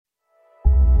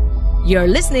You're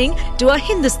listening to a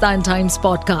Hindustan Times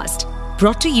podcast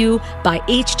brought to you by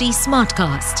HT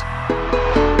Smartcast.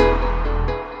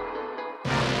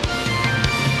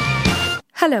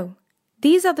 Hello,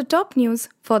 these are the top news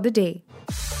for the day.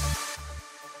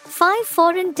 5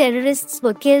 foreign terrorists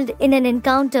were killed in an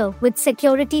encounter with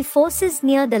security forces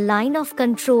near the line of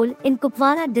control in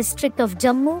Kupwara district of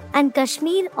Jammu and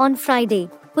Kashmir on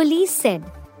Friday, police said.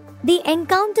 The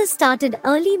encounter started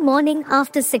early morning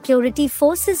after security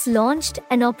forces launched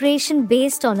an operation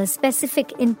based on a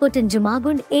specific input in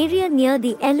Jammu area near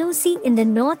the LOC in the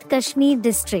North Kashmir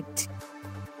district.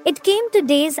 It came 2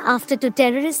 days after 2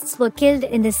 terrorists were killed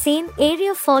in the same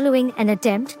area following an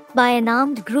attempt by an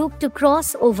armed group to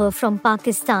cross over from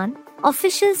Pakistan,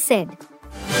 officials said.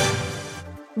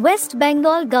 West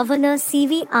Bengal Governor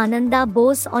CV Ananda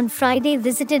Bose on Friday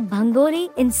visited Bhangore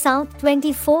in South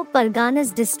 24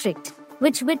 Parganas district,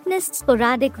 which witnessed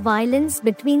sporadic violence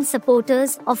between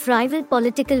supporters of rival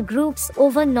political groups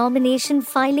over nomination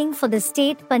filing for the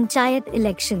state panchayat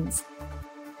elections.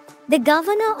 The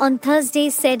governor on Thursday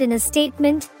said in a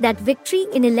statement that victory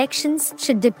in elections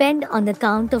should depend on the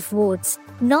count of votes,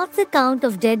 not the count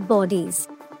of dead bodies.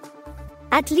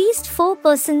 At least 4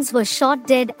 persons were shot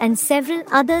dead and several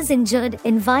others injured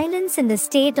in violence in the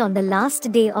state on the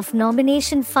last day of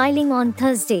nomination filing on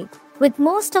Thursday, with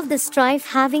most of the strife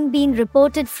having been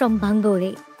reported from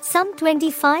Bhangore, some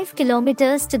 25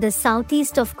 kilometers to the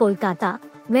southeast of Kolkata,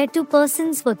 where 2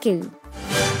 persons were killed.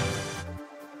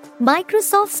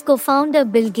 Microsoft's co-founder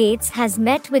Bill Gates has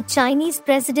met with Chinese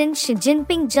President Xi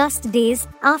Jinping just days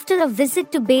after a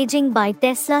visit to Beijing by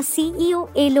Tesla CEO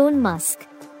Elon Musk.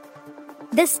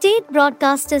 The state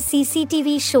broadcaster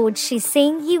CCTV showed Xi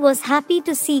saying he was happy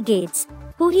to see Gates,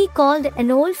 who he called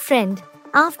an old friend,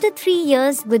 after 3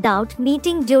 years without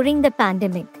meeting during the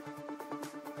pandemic.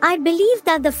 I believe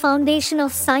that the foundation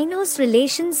of Sino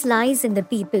relations lies in the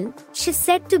people, Xi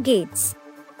said to Gates.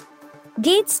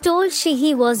 Gates told Xi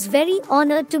he was very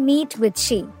honored to meet with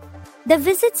Xi. The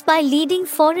visits by leading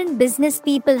foreign business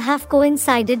people have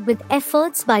coincided with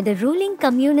efforts by the ruling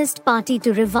Communist Party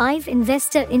to revive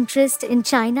investor interest in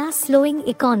China's slowing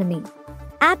economy.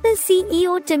 Apple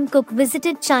CEO Tim Cook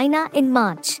visited China in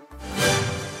March.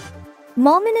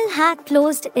 Mominal had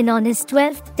closed in on his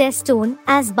 12th test tone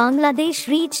as Bangladesh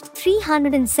reached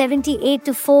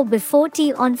 378-4 before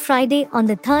tea on Friday on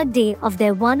the 3rd day of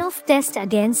their one-off test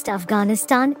against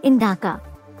Afghanistan in Dhaka.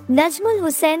 Najmul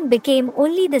Hussain became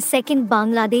only the second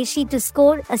Bangladeshi to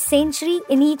score a century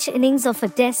in each innings of a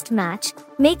test match,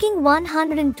 making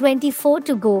 124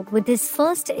 to go with his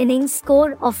first innings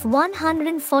score of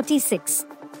 146.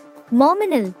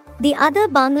 Mominal, the other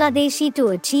Bangladeshi to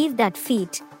achieve that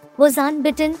feat, was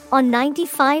unbeaten on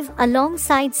 95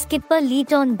 alongside skipper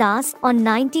Leighton Das on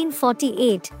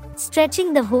 1948,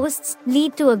 stretching the hosts'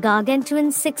 lead to a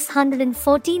gargantuan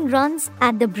 614 runs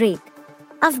at the break.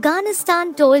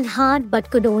 Afghanistan toiled hard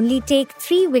but could only take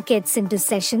 3 wickets into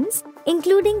sessions,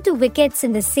 including 2 wickets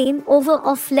in the same over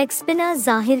of leg spinner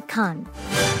Zahir Khan.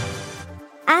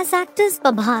 As actors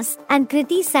Prabhas and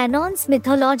Kriti Sanon's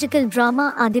mythological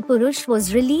drama Adipurush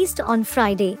was released on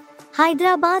Friday,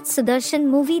 Hyderabad Sudarshan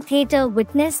Movie Theatre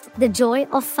witnessed the joy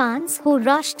of fans who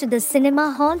rushed to the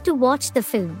cinema hall to watch the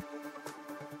film.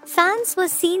 Fans were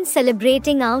seen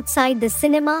celebrating outside the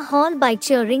cinema hall by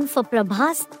cheering for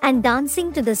Prabhas and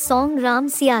dancing to the song Ram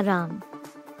Siya Ram.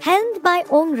 Helmed by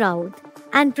Om Raut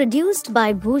and produced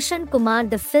by Bhushan Kumar,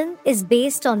 the film is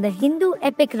based on the Hindu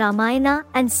epic Ramayana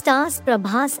and stars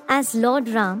Prabhas as Lord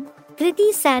Ram,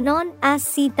 Kriti Sanon as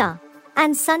Sita,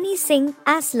 and Sunny Singh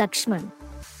as Lakshman.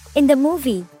 In the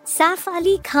movie, Saif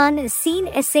Ali Khan is seen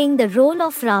essaying the role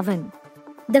of Ravan.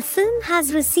 The film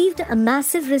has received a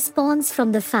massive response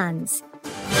from the fans.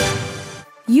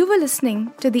 You were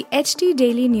listening to the HT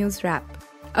Daily News Wrap,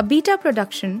 a beta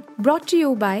production brought to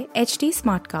you by HT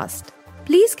Smartcast.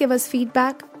 Please give us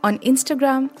feedback on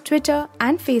Instagram, Twitter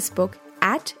and Facebook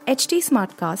at HT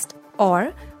Smartcast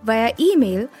or via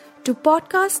email to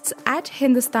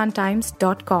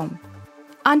podcasts@hindustantimes.com.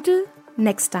 Until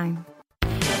next time.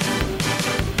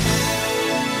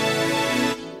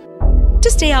 To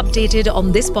stay updated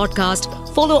on this podcast,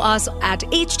 follow us at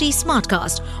HT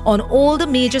Smartcast on all the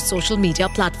major social media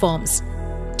platforms.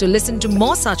 To listen to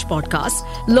more such podcasts,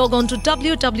 log on to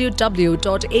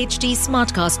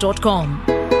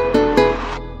www.htsmartcast.com.